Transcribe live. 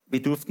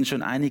Wir durften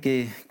schon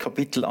einige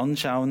Kapitel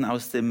anschauen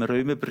aus dem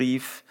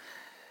Römerbrief.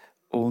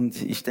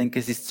 Und ich denke,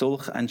 es ist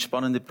solch ein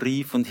spannender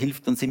Brief und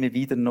hilft uns immer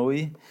wieder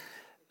neu,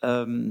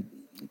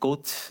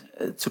 Gott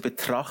zu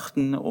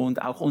betrachten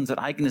und auch unser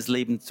eigenes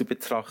Leben zu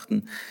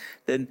betrachten.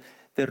 Denn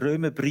der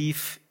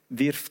Römerbrief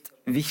wirft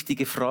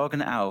wichtige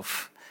Fragen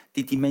auf,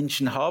 die die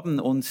Menschen haben.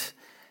 Und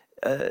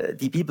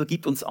die Bibel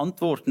gibt uns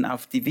Antworten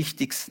auf die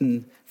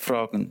wichtigsten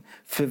Fragen.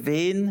 Für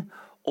wen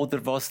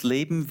oder was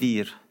leben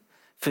wir?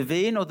 Für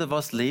wen oder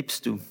was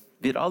lebst du?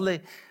 Wir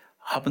alle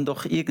haben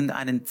doch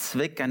irgendeinen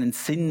Zweck, einen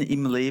Sinn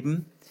im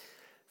Leben.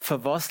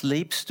 Für was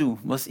lebst du?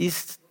 Was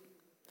ist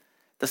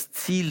das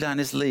Ziel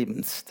deines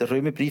Lebens? Der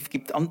Römerbrief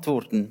gibt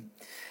Antworten.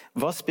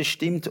 Was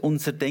bestimmt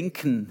unser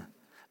Denken?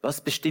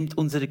 Was bestimmt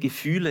unsere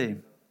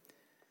Gefühle?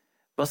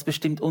 Was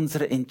bestimmt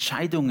unsere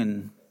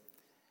Entscheidungen?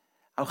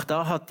 Auch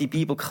da hat die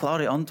Bibel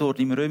klare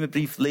Antworten. Im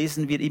Römerbrief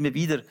lesen wir immer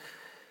wieder,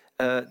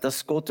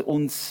 dass Gott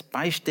uns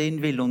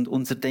beistehen will und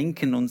unser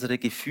Denken, unsere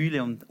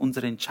Gefühle und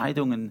unsere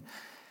Entscheidungen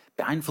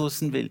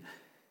beeinflussen will.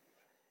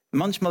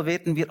 Manchmal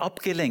werden wir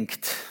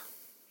abgelenkt.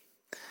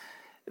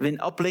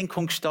 Wenn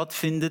Ablenkung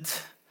stattfindet,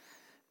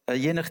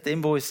 je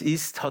nachdem, wo es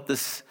ist, hat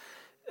es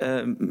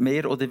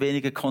mehr oder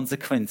weniger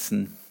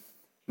Konsequenzen.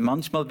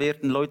 Manchmal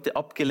werden Leute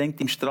abgelenkt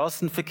im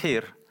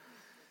Straßenverkehr.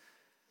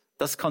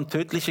 Das kann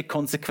tödliche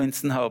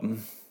Konsequenzen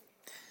haben.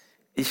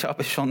 Ich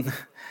habe schon,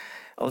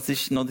 als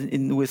ich noch in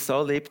den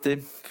USA lebte,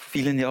 vor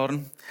vielen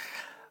Jahren,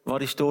 war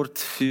ich dort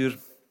für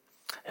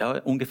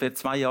ungefähr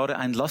 2 Jahre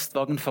ein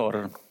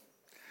Lastwagenfahrer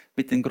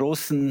mit den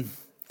großen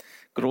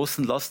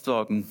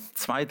Lastwagen,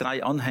 2,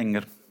 3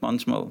 Anhänger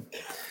manchmal.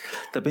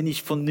 Da bin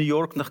ich von New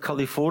York nach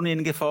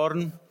Kalifornien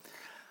gefahren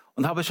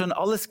und habe schon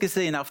alles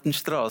gesehen auf den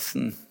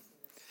Straßen.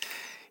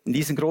 In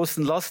diesen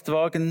großen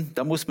Lastwagen,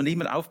 da muss man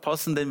immer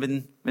aufpassen,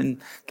 denn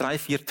wenn 3,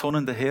 4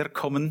 Tonnen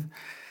daherkommen,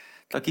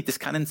 da gibt es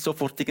keinen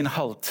sofortigen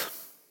Halt.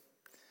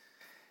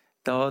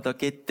 Da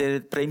geht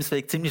der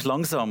Bremsweg ziemlich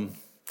langsam.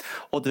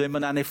 Oder wenn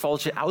man eine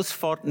falsche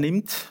Ausfahrt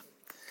nimmt,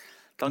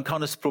 dann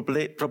kann es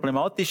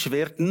problematisch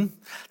werden,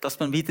 dass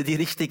man wieder die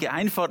richtige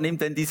Einfahrt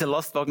nimmt, denn dieser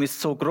Lastwagen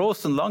ist so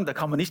groß und lang, da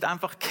kann man nicht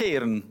einfach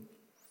kehren.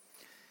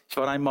 Ich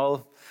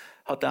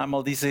hatte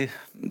einmal diese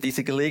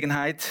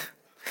Gelegenheit,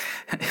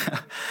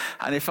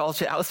 eine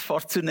falsche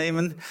Ausfahrt zu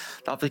nehmen.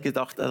 Da habe ich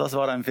gedacht, das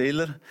war ein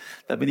Fehler.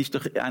 Da bin ich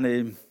durch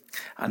eine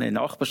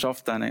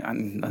Nachbarschaft,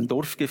 ein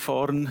Dorf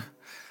gefahren.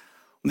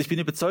 Und ich bin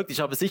überzeugt, ich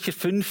habe sicher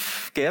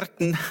 5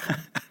 Gärten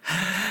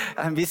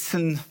ein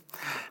bisschen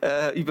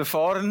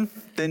überfahren,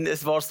 denn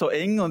es war so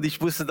eng und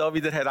ich musste da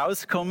wieder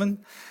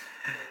herauskommen.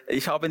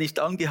 Ich habe nicht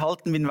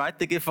angehalten, bin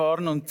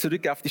weitergefahren und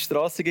zurück auf die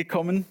Straße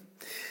gekommen.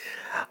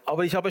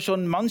 Aber ich habe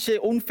schon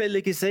manche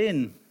Unfälle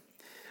gesehen,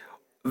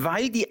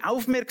 weil die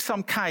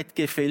Aufmerksamkeit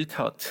gefehlt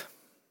hat.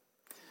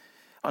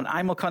 An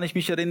einmal kann ich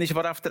mich erinnern, ich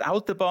war auf der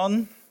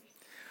Autobahn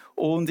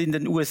und in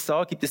den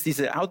USA gibt es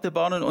diese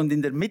Autobahnen und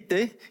in der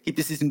Mitte gibt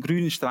es diesen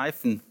grünen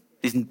Streifen,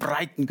 diesen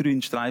breiten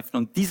grünen Streifen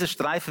und dieser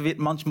Streifen wird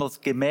manchmal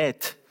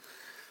gemäht.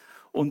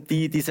 Und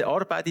diese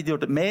Arbeiter, die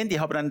dort mähen,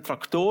 die haben einen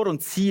Traktor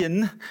und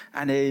ziehen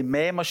eine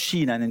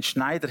Mähmaschine, einen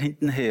Schneider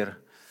hintenher.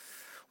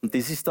 Und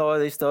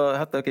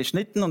hat da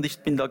geschnitten und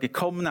ich bin da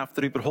gekommen auf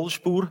der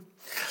Überholspur.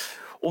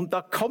 Und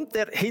da kommt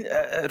er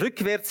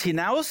rückwärts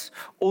hinaus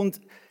und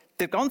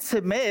der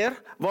ganze Mäher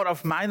war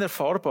auf meiner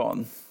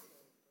Fahrbahn.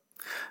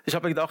 Ich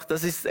habe gedacht,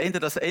 das ist entweder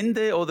das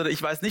Ende oder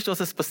ich weiß nicht, was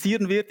es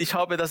passieren wird. Ich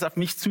habe das auf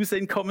mich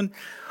zusehen kommen.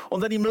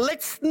 Und dann im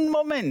letzten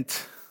Moment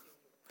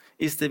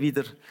ist er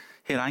wieder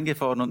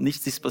hereingefahren und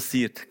nichts ist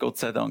passiert, Gott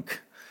sei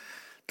Dank.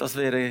 Das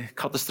wäre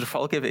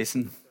katastrophal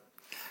gewesen.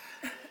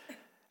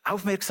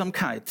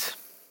 Aufmerksamkeit.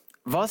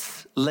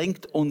 Was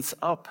lenkt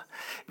uns ab?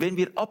 Wenn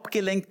wir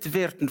abgelenkt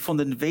werden von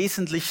den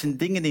wesentlichen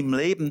Dingen im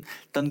Leben,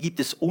 dann gibt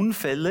es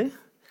Unfälle,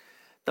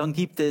 dann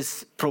gibt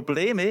es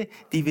Probleme,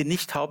 die wir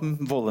nicht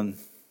haben wollen.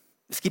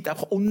 Es gibt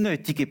auch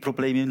unnötige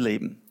Probleme im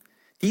Leben.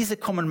 Diese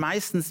kommen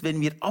meistens,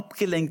 wenn wir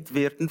abgelenkt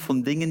werden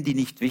von Dingen, die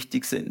nicht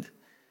wichtig sind.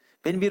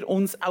 Wenn wir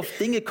uns auf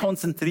Dinge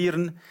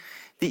konzentrieren,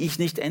 die ich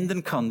nicht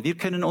ändern kann. Wir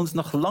können uns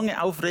noch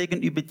lange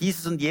aufregen über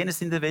dieses und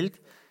jenes in der Welt.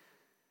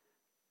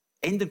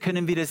 Ändern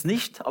können wir es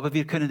nicht, aber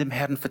wir können dem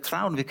Herrn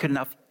vertrauen. Wir können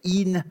auf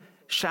ihn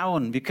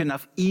schauen. Wir können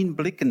auf ihn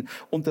blicken.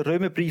 Und der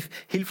Römerbrief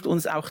hilft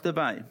uns auch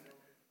dabei.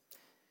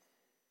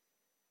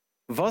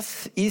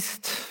 Was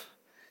ist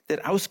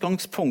der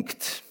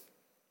Ausgangspunkt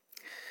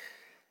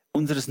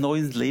unseres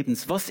neuen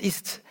Lebens? Was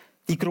ist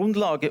die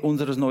Grundlage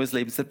unseres neuen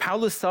Lebens? Der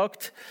Paulus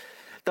sagt,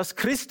 dass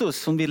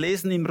Christus, und wir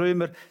lesen im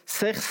Römer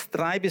 6,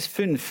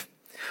 3-5,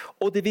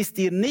 oder wisst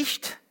ihr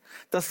nicht,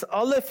 dass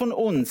alle von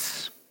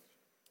uns,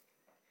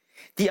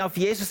 die auf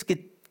Jesus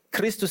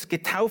Christus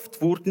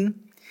getauft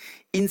wurden,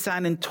 in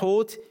seinen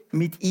Tod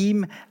mit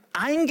ihm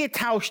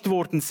eingetauscht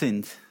worden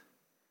sind?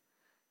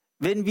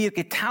 Wenn wir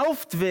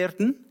getauft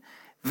werden,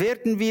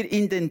 werden wir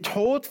in den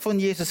Tod von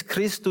Jesus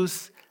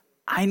Christus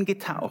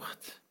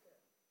eingetaucht.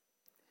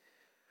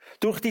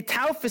 Durch die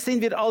Taufe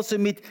sind wir also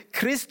mit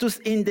Christus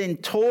in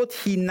den Tod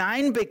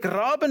hinein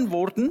begraben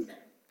worden,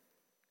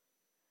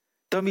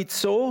 damit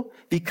so,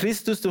 wie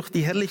Christus durch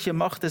die herrliche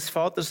Macht des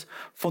Vaters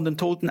von den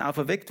Toten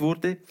auferweckt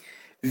wurde,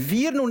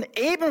 wir nun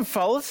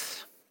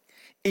ebenfalls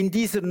in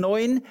dieser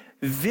neuen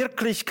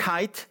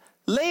Wirklichkeit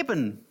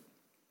leben.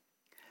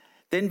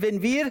 Denn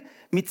wenn wir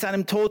mit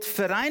seinem Tod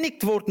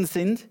vereinigt worden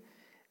sind,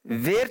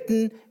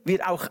 werden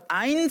wir auch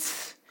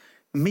eins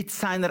mit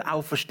seiner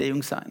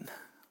Auferstehung sein.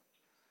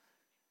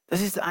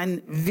 Das ist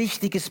ein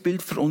wichtiges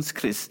Bild für uns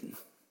Christen.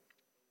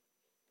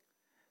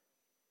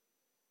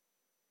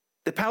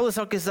 Der Paulus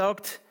hat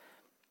gesagt,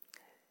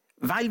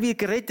 weil wir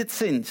gerettet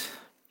sind,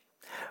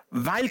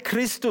 weil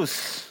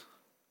Christus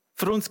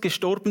für uns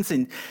gestorben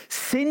sind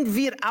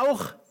wir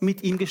auch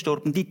mit ihm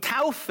gestorben. Die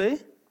Taufe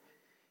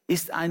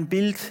ist ein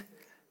Bild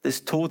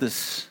des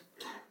Todes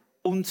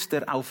und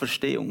der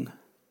Auferstehung.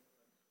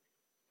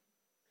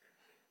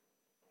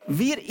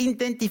 Wir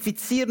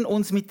identifizieren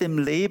uns mit dem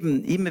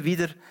Leben immer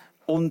wieder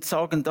und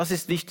sagen, das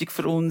ist wichtig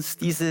für uns,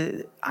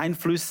 diese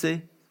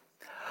Einflüsse.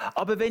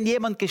 Aber wenn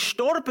jemand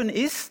gestorben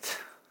ist,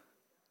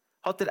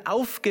 hat er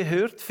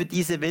aufgehört, für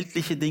diese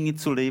weltlichen Dinge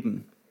zu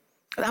leben.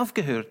 Er hat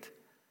aufgehört.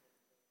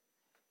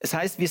 Es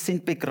heißt, wir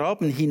sind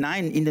begraben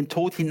hinein, in den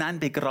Tod hinein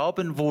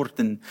begraben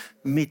worden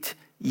mit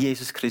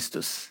Jesus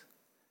Christus.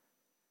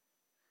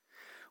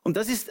 Und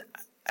das ist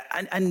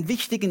ein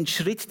wichtiger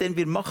Schritt, den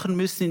wir machen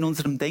müssen in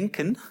unserem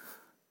Denken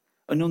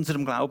und in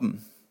unserem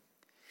Glauben.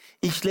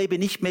 Ich lebe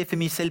nicht mehr für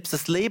mich selbst.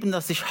 Das Leben,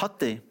 das ich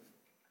hatte,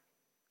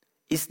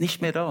 ist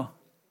nicht mehr da.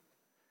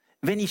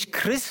 Wenn ich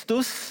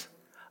Christus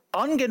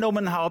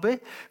angenommen habe,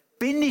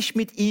 bin ich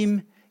mit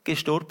ihm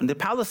gestorben. Der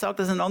Paulus sagt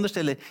das an anderer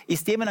Stelle.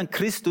 Ist jemand an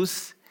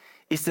Christus,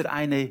 ist er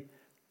eine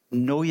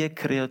neue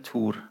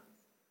Kreatur.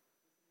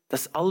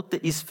 Das Alte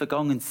ist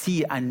vergangen,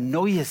 siehe, ein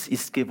Neues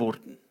ist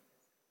geworden.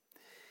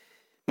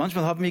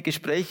 Manchmal haben wir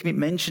Gespräche mit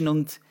Menschen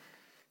und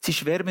sie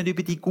schwärmen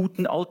über die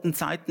guten alten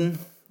Zeiten,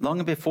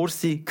 lange bevor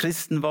sie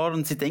Christen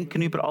waren. Sie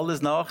denken über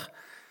alles nach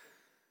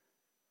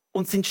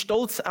und sind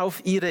stolz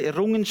auf ihre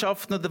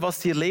Errungenschaften oder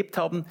was sie erlebt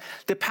haben.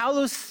 Der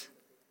Paulus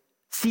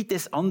sieht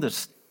es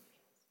anders.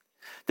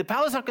 Der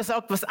Paulus hat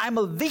gesagt, was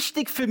einmal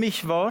wichtig für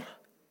mich war,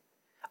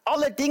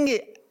 alle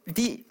Dinge,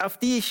 auf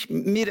die ich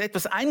mir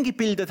etwas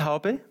eingebildet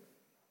habe,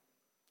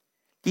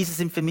 diese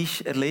sind für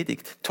mich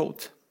erledigt,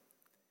 tot.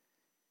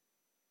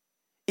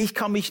 Ich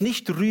kann mich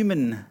nicht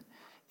rühmen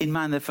in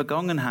meiner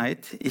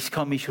Vergangenheit, ich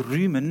kann mich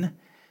rühmen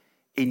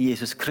in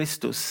Jesus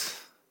Christus.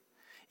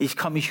 Ich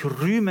kann mich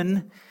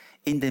rühmen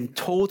in dem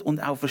Tod und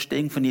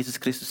Auferstehung von Jesus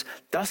Christus.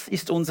 Das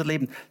ist unser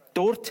Leben.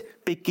 Dort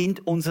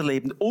beginnt unser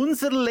Leben.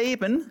 Unser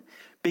Leben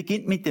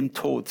beginnt mit dem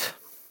Tod.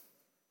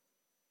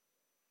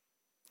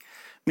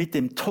 Mit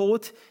dem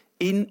Tod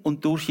in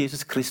und durch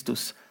Jesus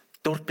Christus.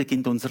 Dort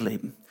beginnt unser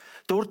Leben.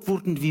 Dort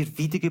wurden wir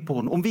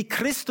wiedergeboren. Und wie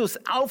Christus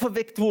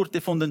auferweckt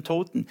wurde von den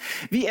Toten,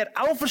 wie er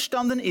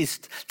auferstanden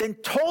ist,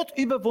 den Tod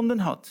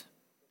überwunden hat.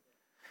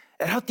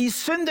 Er hat die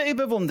Sünde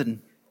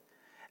überwunden.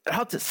 Er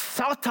hat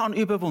Satan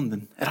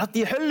überwunden. Er hat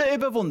die Hölle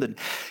überwunden.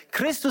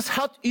 Christus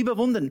hat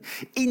überwunden.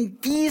 In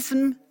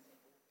diesem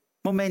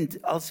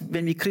Moment, als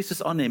wenn wir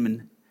Christus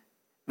annehmen,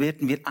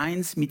 werden wir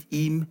eins mit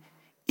ihm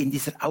in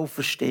dieser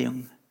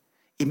Auferstehung,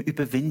 im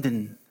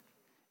Überwinden.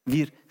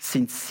 Wir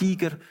sind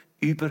Sieger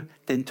über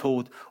den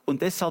Tod.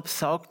 Und deshalb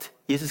sagt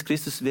Jesus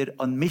Christus, wer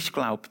an mich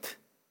glaubt,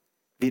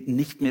 wird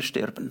nicht mehr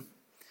sterben.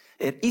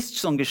 Er ist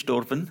schon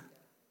gestorben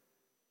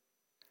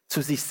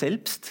zu sich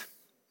selbst,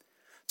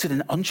 zu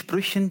den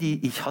Ansprüchen,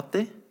 die ich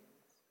hatte.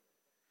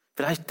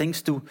 Vielleicht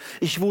denkst du,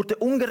 ich wurde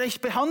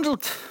ungerecht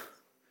behandelt.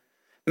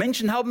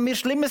 Menschen haben mir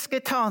Schlimmes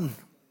getan.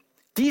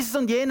 Dieses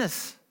und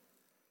jenes.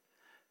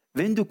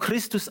 Wenn du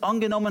Christus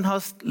angenommen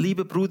hast,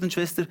 liebe Bruder und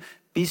Schwester,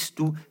 bist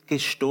du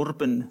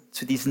gestorben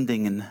zu diesen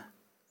Dingen.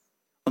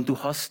 Und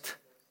du hast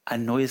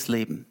ein neues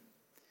Leben.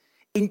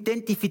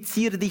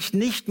 Identifiziere dich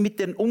nicht mit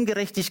den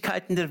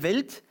Ungerechtigkeiten der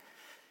Welt.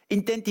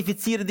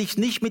 Identifiziere dich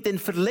nicht mit den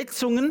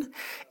Verletzungen.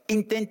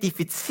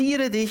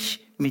 Identifiziere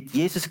dich mit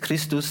Jesus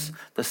Christus,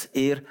 dass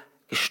er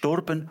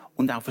gestorben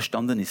und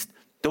auferstanden ist.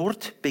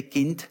 Dort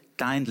beginnt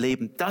dein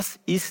Leben. Das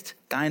ist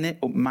deine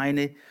und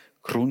meine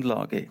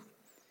Grundlage.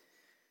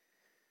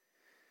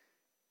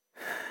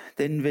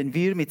 Denn wenn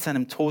wir mit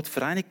seinem Tod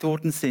vereinigt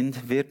worden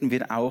sind, werden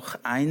wir auch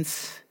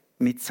eins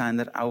mit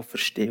seiner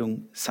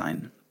Auferstehung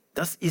sein.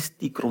 Das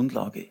ist die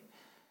Grundlage.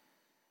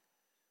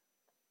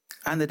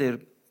 Einer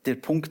der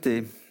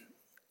Punkte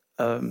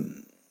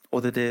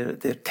oder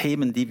der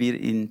Themen, die wir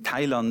in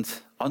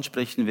Thailand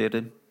ansprechen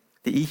werden,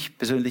 die ich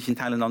persönlich in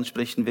Thailand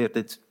ansprechen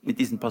werde mit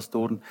diesen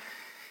Pastoren,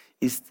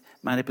 ist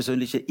meine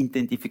persönliche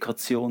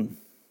Identifikation.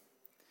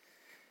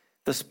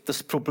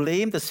 Das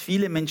Problem, das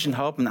viele Menschen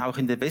haben, auch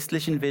in der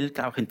westlichen Welt,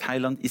 auch in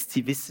Thailand, ist,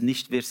 sie wissen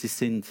nicht, wer sie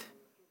sind.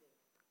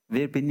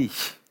 Wer bin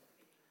ich?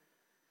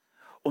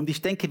 Und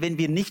ich denke, wenn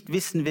wir nicht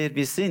wissen, wer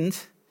wir sind,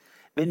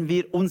 wenn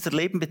wir unser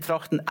Leben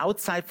betrachten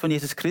outside von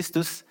Jesus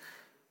Christus,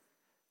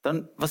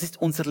 dann was ist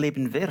unser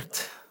Leben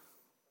wert?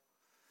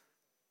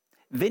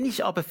 Wenn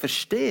ich aber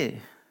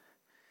verstehe,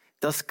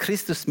 dass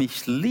Christus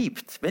mich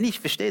liebt, wenn ich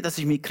verstehe, dass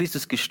ich mit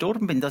Christus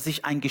gestorben bin, dass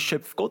ich ein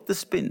Geschöpf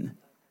Gottes bin,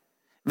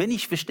 Wenn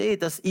ich verstehe,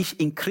 dass ich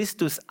in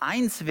Christus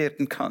eins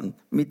werden kann,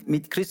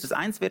 mit Christus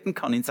eins werden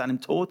kann in seinem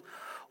Tod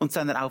und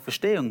seiner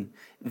Auferstehung,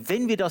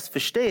 wenn wir das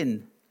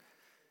verstehen,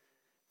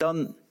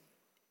 dann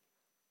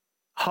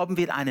haben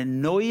wir eine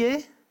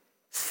neue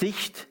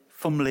Sicht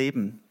vom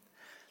Leben.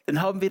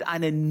 Dann haben wir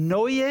eine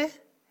neue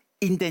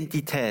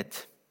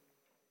Identität.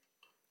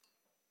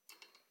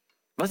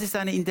 Was ist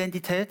eine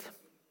Identität?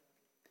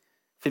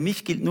 Für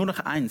mich gilt nur noch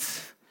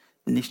eins.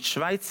 Nicht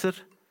Schweizer,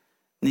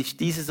 nicht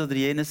dieses oder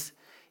jenes.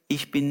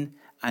 Ich bin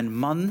ein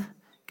Mann,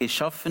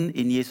 geschaffen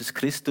in Jesus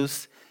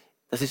Christus.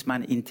 Das ist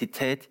meine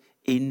Identität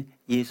in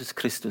Jesus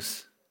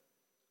Christus.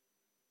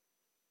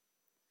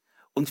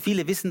 Und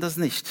viele wissen das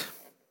nicht.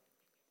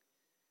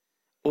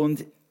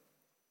 Und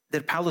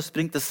der Paulus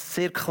bringt das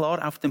sehr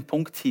klar auf den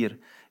Punkt hier.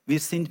 Wir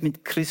sind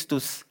mit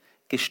Christus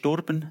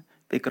gestorben,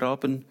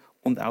 begraben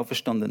und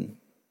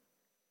auferstanden.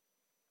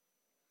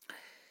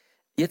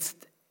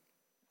 Jetzt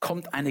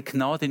kommt eine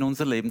Gnade in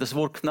unser Leben. Das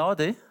Wort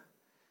Gnade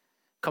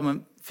kann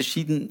man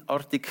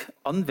verschiedenartig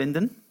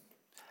anwenden.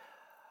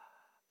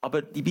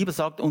 Aber die Bibel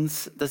sagt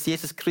uns, dass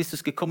Jesus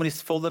Christus gekommen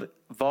ist voller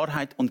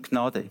Wahrheit und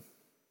Gnade.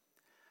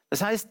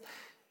 Das heißt,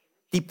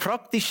 die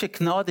praktische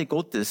Gnade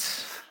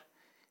Gottes,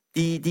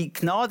 die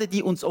Gnade,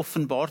 die uns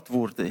offenbart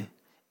wurde,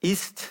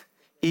 ist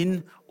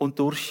in und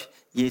durch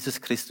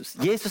Jesus Christus.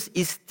 Jesus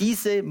ist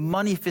diese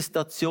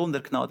Manifestation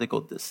der Gnade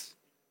Gottes.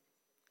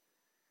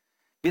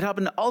 Wir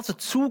haben also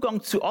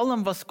Zugang zu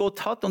allem, was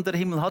Gott hat und der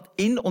Himmel hat,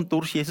 in und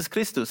durch Jesus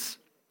Christus.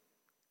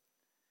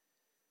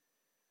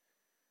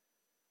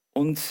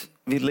 Und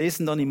wir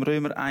lesen dann im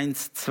Römer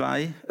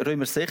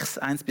 6,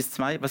 1 bis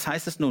 2, was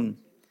heißt es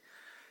nun?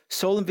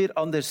 Sollen wir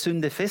an der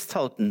Sünde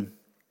festhalten,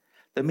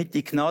 damit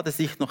die Gnade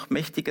sich noch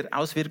mächtiger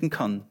auswirken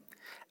kann?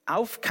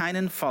 Auf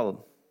keinen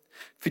Fall.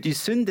 Für die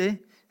Sünde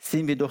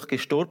sind wir doch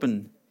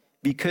gestorben.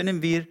 Wie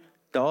können wir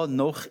da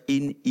noch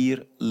in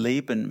ihr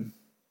leben?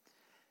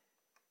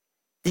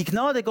 Die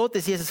Gnade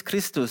Gottes, Jesus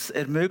Christus,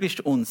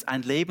 ermöglicht uns,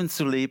 ein Leben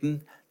zu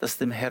leben, das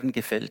dem Herrn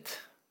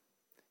gefällt.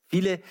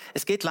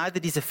 Es geht leider,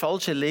 diese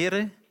falsche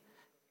Lehre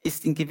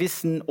ist in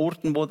gewissen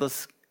Orten, wo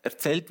das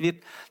erzählt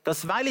wird,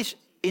 dass weil ich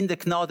in der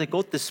Gnade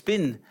Gottes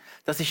bin,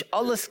 dass ich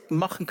alles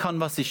machen kann,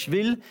 was ich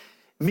will.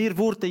 Mir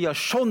wurde ja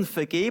schon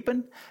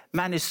vergeben,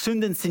 meine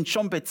Sünden sind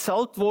schon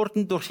bezahlt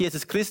worden durch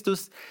Jesus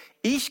Christus.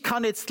 Ich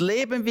kann jetzt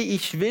leben, wie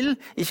ich will,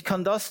 ich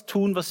kann das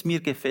tun, was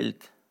mir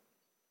gefällt.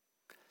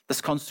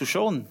 Das kannst du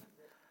schon,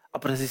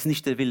 aber das ist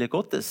nicht der Wille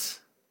Gottes.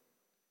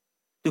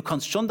 Du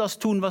kannst schon das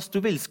tun, was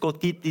du willst. Gott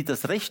gibt dir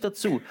das Recht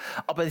dazu.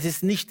 Aber es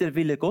ist nicht der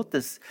Wille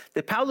Gottes.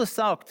 Der Paulus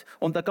sagt,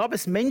 und da gab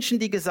es Menschen,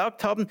 die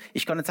gesagt haben,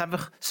 ich kann jetzt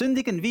einfach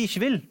sündigen, wie ich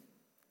will.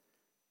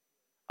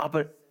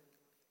 Aber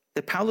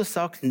der Paulus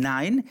sagt,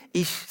 nein,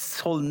 ich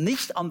soll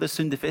nicht an der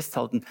Sünde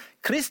festhalten.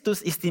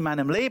 Christus ist in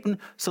meinem Leben,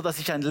 sodass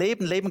ich ein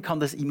Leben leben kann,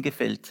 das ihm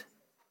gefällt.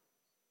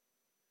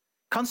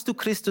 Kannst du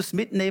Christus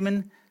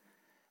mitnehmen,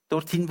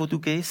 dorthin, wo du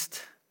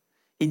gehst,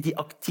 in die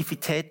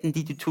Aktivitäten,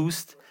 die du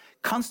tust?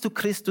 Kannst du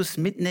Christus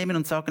mitnehmen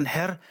und sagen,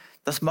 Herr,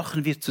 das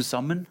machen wir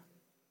zusammen?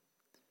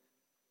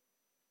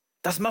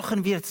 Das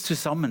machen wir jetzt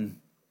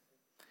zusammen.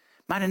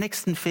 Meine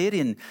nächsten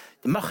Ferien,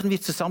 die machen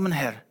wir zusammen,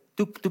 Herr.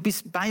 Du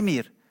bist bei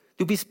mir.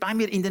 Du bist bei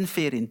mir in den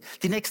Ferien.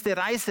 Die nächste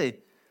Reise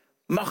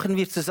machen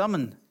wir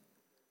zusammen.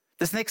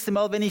 Das nächste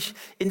Mal, wenn ich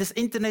in das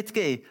Internet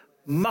gehe,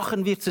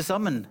 machen wir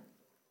zusammen.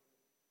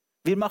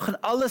 Wir machen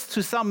alles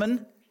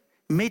zusammen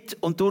mit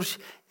und durch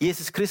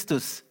Jesus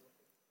Christus.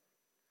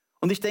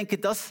 Und ich denke,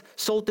 das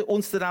sollte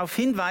uns darauf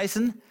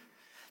hinweisen,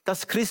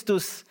 dass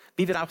Christus,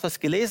 wie wir auch das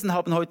gelesen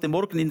haben heute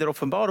Morgen in der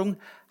Offenbarung,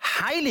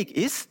 heilig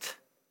ist,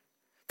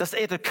 dass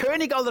er der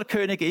König aller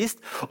Könige ist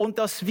und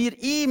dass wir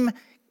ihm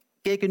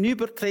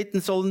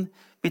gegenübertreten sollen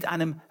mit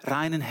einem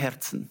reinen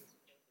Herzen.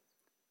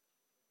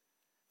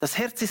 Das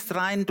Herz ist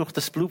rein durch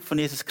das Blut von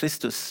Jesus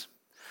Christus.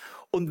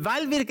 Und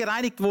weil wir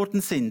gereinigt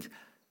worden sind,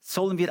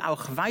 sollen wir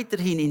auch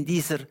weiterhin in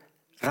dieser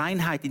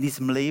Reinheit, in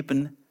diesem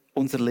Leben,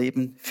 unser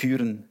Leben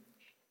führen.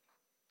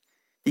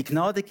 Die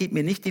Gnade gibt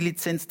mir nicht die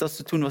Lizenz, das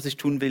zu tun, was ich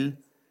tun will,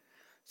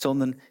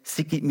 sondern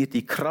sie gibt mir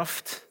die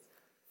Kraft,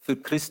 für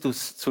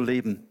Christus zu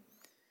leben.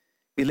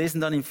 Wir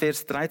lesen dann im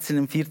Vers 13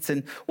 und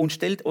 14, und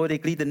stellt eure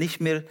Glieder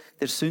nicht mehr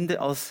der Sünde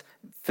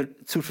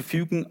zur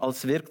Verfügung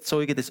als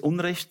Werkzeuge des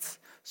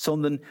Unrechts,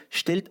 sondern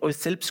stellt euch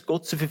selbst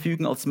Gott zur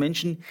Verfügung als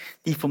Menschen,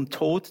 die vom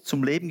Tod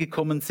zum Leben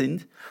gekommen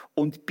sind,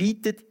 und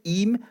bietet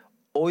ihm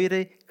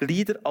eure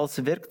Glieder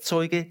als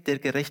Werkzeuge der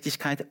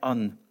Gerechtigkeit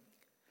an.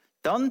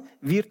 Dann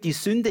wird die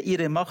Sünde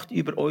ihre Macht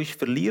über euch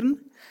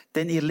verlieren,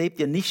 denn ihr lebt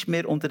ja nicht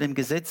mehr unter dem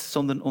Gesetz,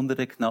 sondern unter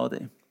der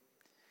Gnade.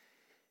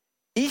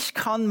 Ich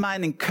kann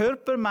meinen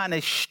Körper,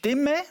 meine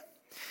Stimme,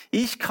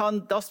 ich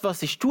kann das,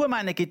 was ich tue,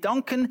 meine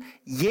Gedanken,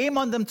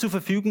 jemandem zur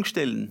Verfügung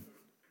stellen.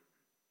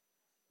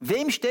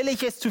 Wem stelle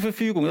ich es zur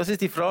Verfügung? Das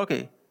ist die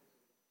Frage.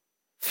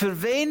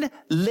 Für wen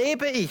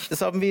lebe ich?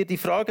 Das haben wir die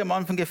Frage am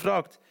Anfang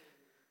gefragt.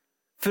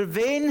 Für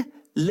wen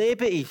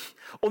lebe ich?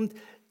 Und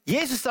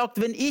Jesus sagt,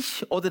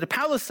 der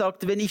Paulus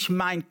sagt, wenn ich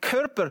meinen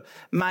Körper,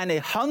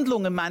 meine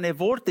Handlungen, meine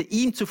Worte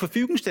ihm zur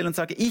Verfügung stelle und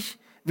sage, ich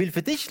will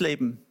für dich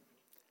leben,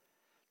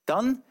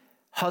 dann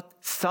hat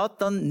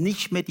Satan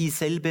nicht mehr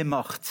dieselbe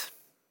Macht.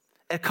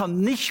 Er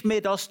kann nicht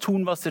mehr das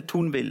tun, was er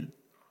tun will.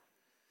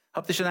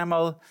 Habt ihr schon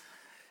einmal,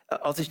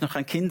 als ich noch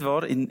ein Kind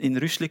war, in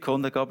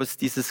Rüschlikon, da gab es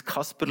dieses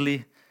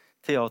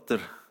Kasperli-Theater.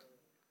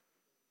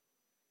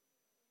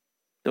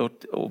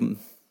 Dort oben.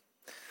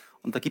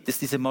 Und da gibt es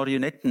diese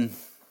Marionetten.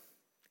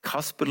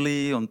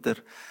 Kasperli und der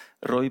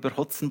Räuber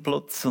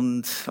Hotzenplotz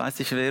und weiß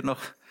ich, wer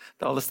noch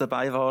da alles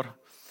dabei war.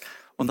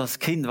 Und als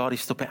Kind war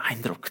ich so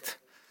beeindruckt.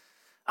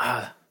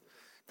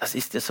 Das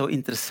ist ja so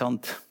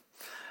interessant.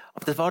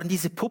 Aber das waren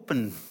diese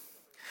Puppen.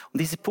 Und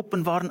diese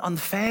Puppen waren an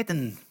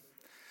Fäden.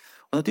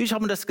 Und natürlich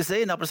haben wir das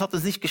gesehen, aber es hat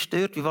uns nicht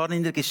gestört. Wir waren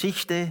in der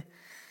Geschichte.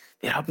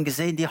 Wir haben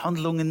gesehen die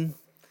Handlungen.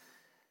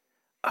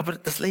 Aber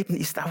das Leben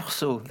ist auch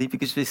so, liebe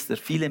Geschwister.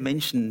 Viele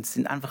Menschen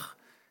sind einfach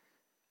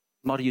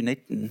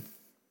Marionetten.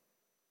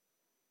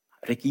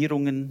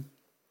 Regierungen,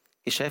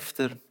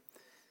 Geschäfte,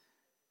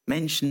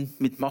 Menschen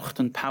mit Macht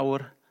und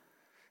Power,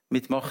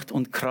 mit Macht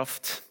und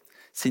Kraft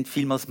sind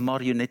vielmals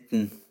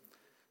Marionetten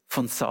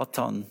von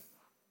Satan.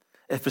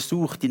 Er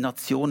versucht, die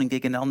Nationen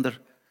gegeneinander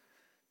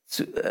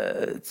zu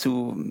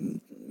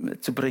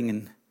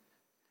bringen.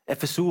 Er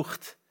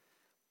versucht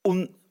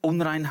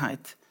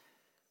Unreinheit,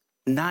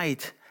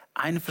 Neid,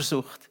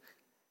 Eifersucht,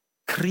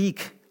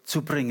 Krieg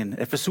zu bringen.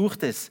 Er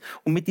versucht es.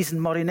 Und mit diesen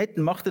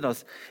Marionetten macht er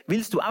das.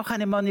 Willst du auch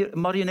eine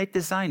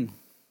Marionette sein?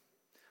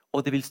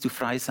 Oder willst du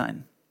frei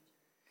sein?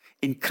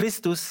 In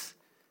Christus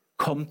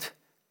kommt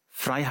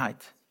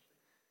Freiheit.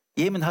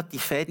 Jemand hat die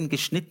Fäden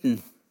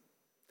geschnitten.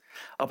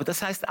 Aber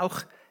das heißt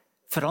auch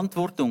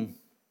Verantwortung.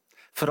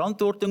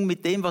 Verantwortung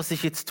mit dem, was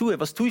ich jetzt tue.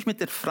 Was tue ich mit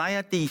der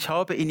Freiheit, die ich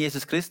habe in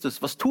Jesus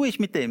Christus? Was tue ich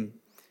mit dem?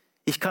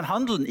 Ich kann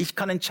handeln, ich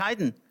kann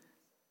entscheiden.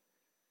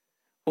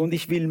 Und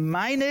ich will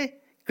meine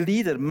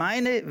Glieder,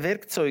 meine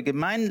Werkzeuge,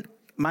 mein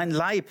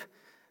Leib,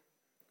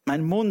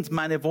 mein Mund,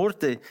 meine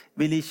Worte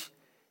will ich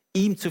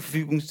ihm zur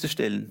Verfügung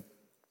stellen.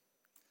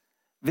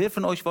 Wer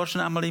von euch war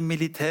schon einmal im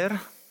Militär?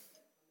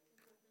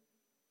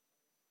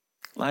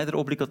 Leider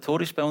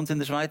obligatorisch bei uns in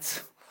der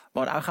Schweiz.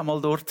 War auch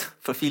einmal dort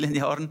vor vielen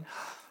Jahren.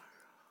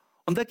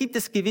 Und da gibt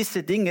es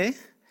gewisse Dinge,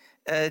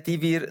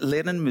 die wir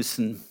lernen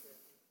müssen.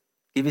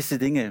 Gewisse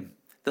Dinge,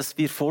 dass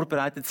wir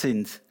vorbereitet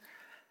sind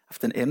auf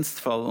den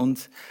Ernstfall.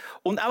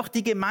 Und auch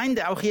die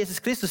Gemeinde, auch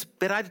Jesus Christus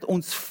bereitet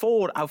uns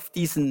vor auf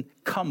diesen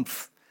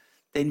Kampf,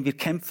 den wir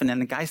kämpfen,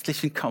 einen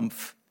geistlichen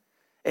Kampf.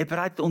 Er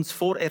bereitet uns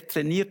vor, er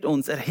trainiert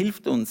uns, er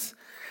hilft uns,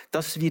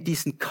 dass wir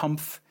diesen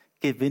Kampf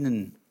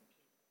gewinnen.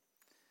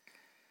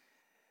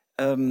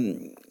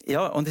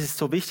 Und es ist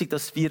so wichtig,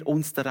 dass wir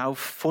uns darauf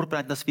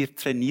vorbereiten, dass wir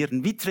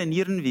trainieren. Wie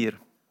trainieren wir?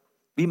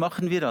 Wie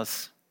machen wir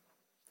das?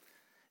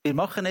 Wir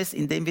machen es,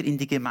 indem wir in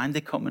die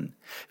Gemeinde kommen.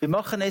 Wir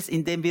machen es,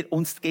 indem wir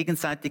uns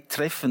gegenseitig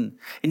treffen,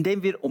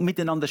 indem wir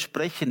miteinander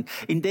sprechen,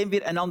 indem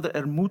wir einander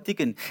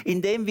ermutigen,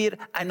 indem wir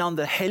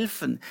einander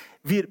helfen.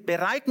 Wir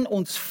bereiten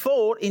uns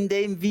vor,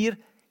 indem wir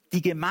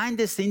die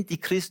Gemeinde sind, die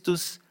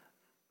Christus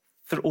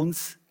für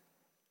uns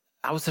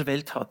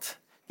auserwählt hat,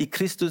 die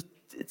Christus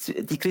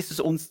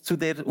uns, zu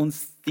der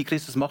uns die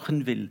Christus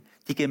machen will.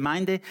 Die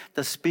Gemeinde,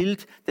 das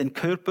Bild, den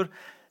Körper,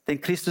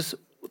 den Christus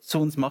zu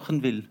uns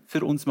machen will,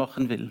 für uns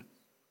machen will.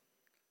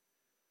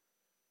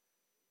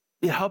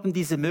 Wir haben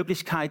diese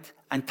Möglichkeit,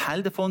 ein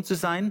Teil davon zu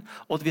sein,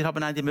 oder wir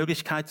haben die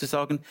Möglichkeit zu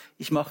sagen,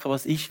 ich mache,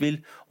 was ich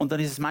will, und dann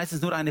ist es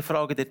meistens nur eine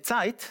Frage der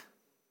Zeit,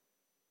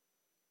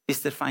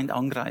 bis der Feind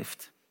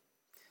angreift.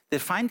 Der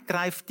Feind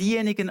greift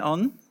diejenigen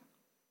an,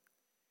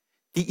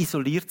 die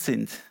isoliert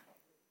sind.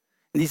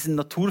 In diesen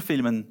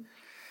Naturfilmen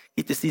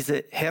gibt es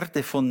diese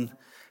Herde von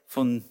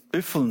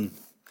Büffeln.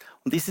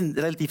 Und die sind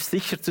relativ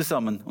sicher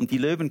zusammen. Und die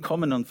Löwen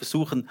kommen und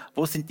versuchen,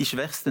 wo sind die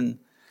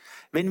Schwächsten?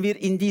 Wenn wir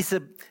in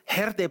dieser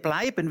Herde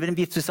bleiben, wenn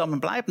wir zusammen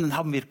bleiben, dann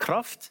haben wir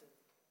Kraft.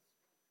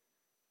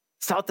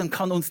 Satan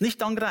kann uns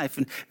nicht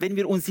angreifen. Wenn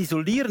wir uns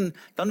isolieren,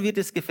 dann wird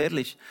es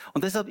gefährlich.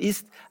 Und deshalb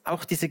ist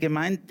auch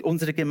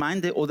unsere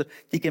Gemeinde oder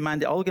die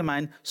Gemeinde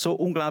allgemein so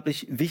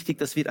unglaublich wichtig,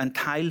 dass wir ein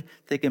Teil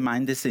der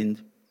Gemeinde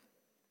sind.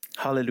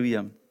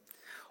 Halleluja.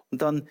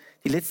 Und dann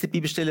die letzte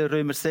Bibelstelle,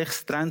 Römer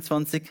 6,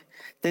 23.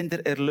 Denn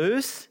der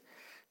Erlös,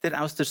 der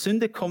aus der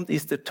Sünde kommt,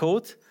 ist der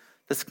Tod.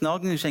 Das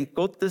Gnadengeschenk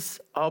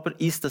Gottes aber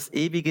ist das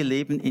ewige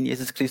Leben in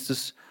Jesus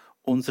Christus,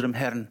 unserem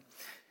Herrn.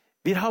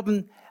 Wir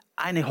haben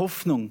eine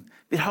Hoffnung.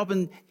 Wir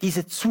haben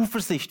diese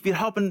Zuversicht. Wir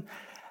haben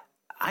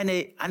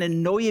eine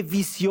neue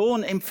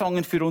Vision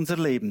empfangen für unser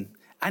Leben.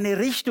 Eine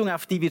Richtung,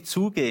 auf die wir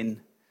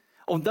zugehen.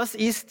 Und das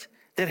ist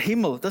der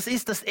Himmel. Das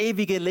ist das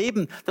ewige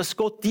Leben, das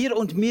Gott dir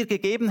und mir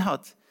gegeben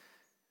hat.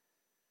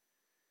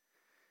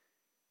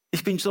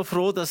 Ich bin so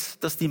froh,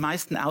 dass die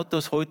meisten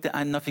Autos heute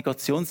ein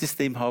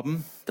Navigationssystem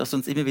haben, das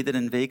uns immer wieder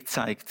den Weg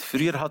zeigt.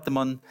 Früher hatte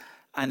man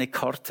eine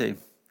Karte.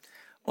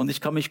 Und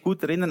ich kann mich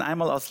gut erinnern,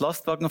 einmal als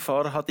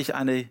Lastwagenfahrer hatte ich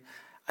eine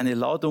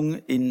Ladung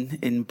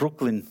in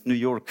Brooklyn, New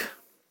York.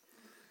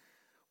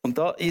 Und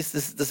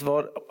das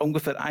war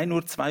ungefähr 1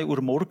 Uhr, 2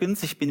 Uhr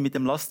morgens. Ich bin mit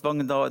dem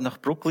Lastwagen da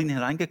nach Brooklyn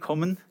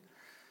hereingekommen,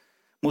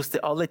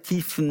 musste alle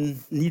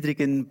tiefen,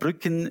 niedrigen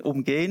Brücken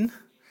umgehen.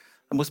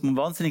 Da muss man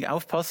wahnsinnig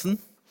aufpassen.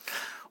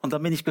 Und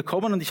dann bin ich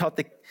gekommen und ich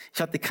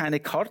hatte keine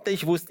Karte.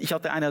 Ich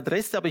hatte eine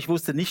Adresse, aber ich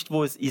wusste nicht,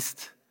 wo es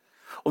ist.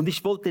 Und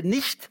ich wollte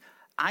nicht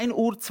 1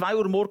 Uhr, 2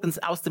 Uhr morgens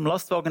aus dem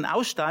Lastwagen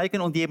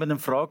aussteigen und jemanden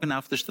fragen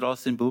auf der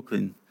Straße in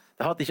Brooklyn.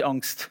 Da hatte ich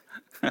Angst.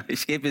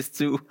 Ich gebe es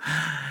zu.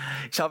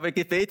 Ich habe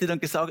gebetet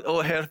und gesagt,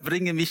 oh Herr,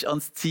 bringe mich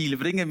ans Ziel,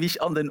 bringe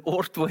mich an den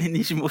Ort, wohin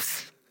ich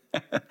muss.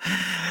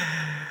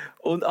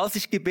 Und als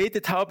ich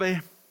gebetet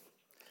habe,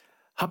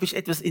 habe ich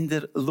etwas in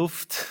der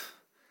Luft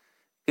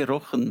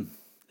gerochen.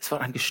 Es war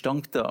ein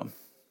Gestank da.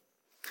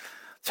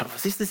 Ich sage,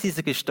 was ist das,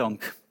 dieser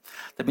Gestank?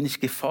 Da bin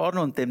ich gefahren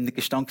und dem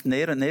Gestank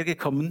näher und näher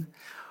gekommen.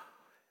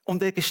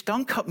 Und der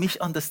Gestank hat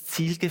mich an das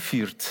Ziel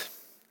geführt.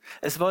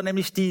 Es war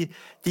nämlich die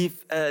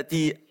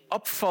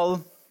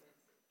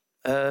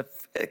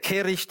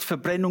Kehricht,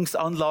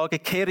 Verbrennungsanlage,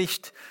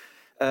 Kehricht,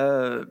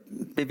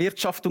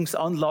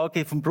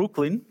 Bewirtschaftungsanlage von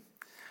Brooklyn.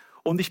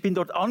 Und ich bin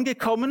dort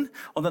angekommen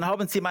und dann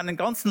haben sie meinen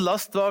ganzen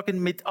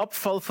Lastwagen mit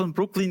Abfall von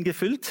Brooklyn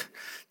gefüllt.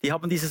 Die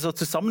haben diese so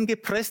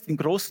zusammengepresst in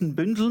großen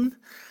Bündeln.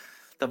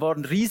 Da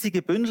waren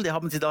riesige Bündel, die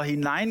haben sie da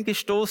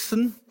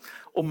hineingestoßen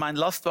und mein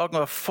Lastwagen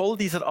war voll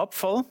dieser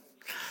Abfall.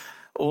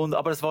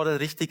 Aber es war der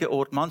richtige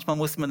Ort. Manchmal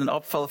muss man den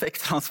Abfall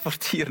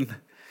wegtransportieren.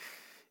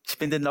 Ich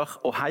bin dann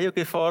nach Ohio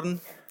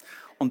gefahren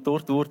und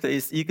dort wurde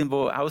es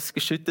irgendwo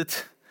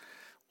ausgeschüttet.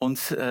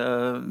 Und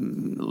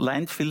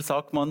Landfill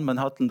sagt man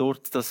hat dann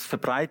dort das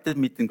verbreitet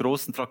mit den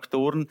großen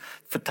Traktoren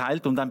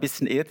verteilt und ein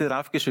bisschen Erde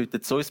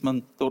draufgeschüttet. So ist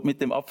man dort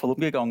mit dem Abfall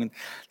umgegangen.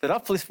 Der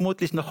Abfall ist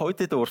vermutlich noch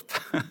heute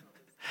dort,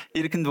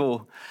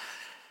 irgendwo.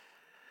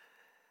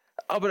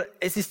 Aber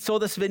es ist so,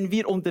 dass wenn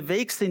wir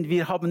unterwegs sind,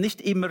 wir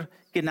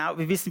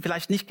wissen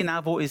vielleicht nicht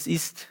genau, wo es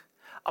ist.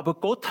 Aber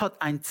Gott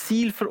hat ein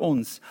Ziel für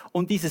uns.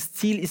 Und dieses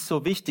Ziel ist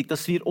so wichtig,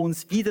 dass wir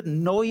uns wieder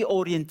neu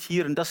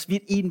orientieren, dass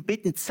wir ihn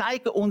bitten,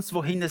 zeige uns,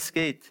 wohin es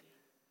geht.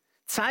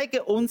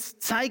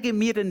 Zeige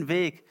mir den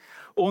Weg.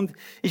 Und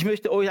ich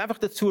möchte euch einfach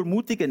dazu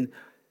ermutigen,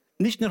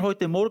 nicht nur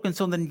heute Morgen,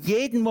 sondern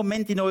jeden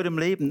Moment in eurem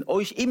Leben,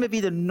 euch immer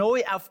wieder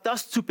neu auf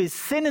das zu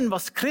besinnen,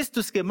 was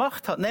Christus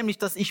gemacht hat. Nämlich,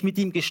 dass ich mit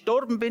ihm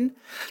gestorben bin,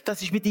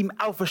 dass ich mit ihm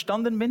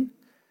auferstanden bin,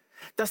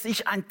 dass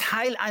ich ein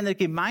Teil einer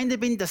Gemeinde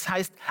bin, das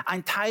heißt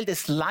ein Teil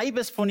des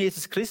Leibes von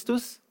Jesus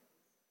Christus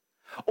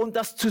und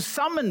dass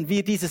zusammen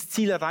wir dieses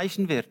Ziel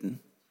erreichen werden.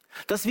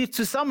 Dass wir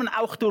zusammen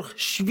auch durch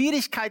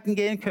Schwierigkeiten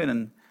gehen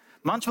können.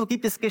 Manchmal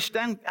gibt es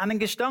einen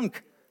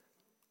Gestank.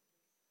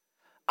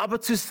 Aber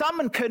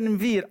zusammen können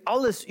wir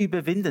alles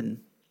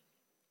überwinden.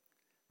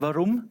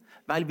 Warum?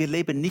 Weil wir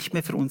leben nicht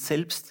mehr für uns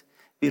selbst,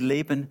 wir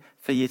leben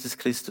für Jesus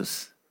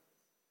Christus.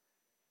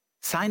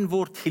 Sein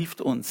Wort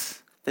hilft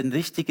uns, den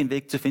richtigen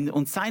Weg zu finden.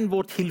 Und sein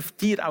Wort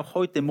hilft dir auch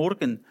heute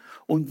Morgen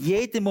und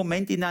jeden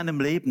Moment in deinem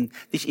Leben,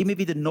 dich immer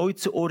wieder neu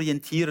zu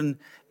orientieren,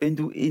 wenn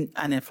du in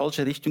eine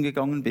falsche Richtung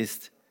gegangen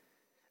bist.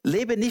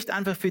 Lebe nicht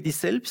einfach für dich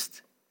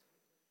selbst.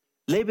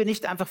 Lebe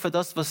nicht einfach für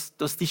das,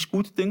 was dich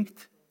gut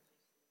dünkt.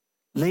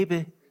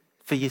 Lebe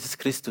für Jesus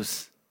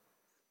Christus.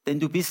 Denn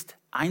du bist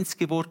eins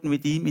geworden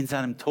mit ihm in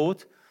seinem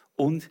Tod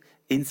und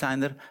in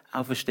seiner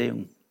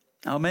Auferstehung.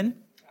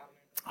 Amen.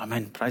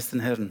 Amen. Preis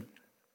den Herrn.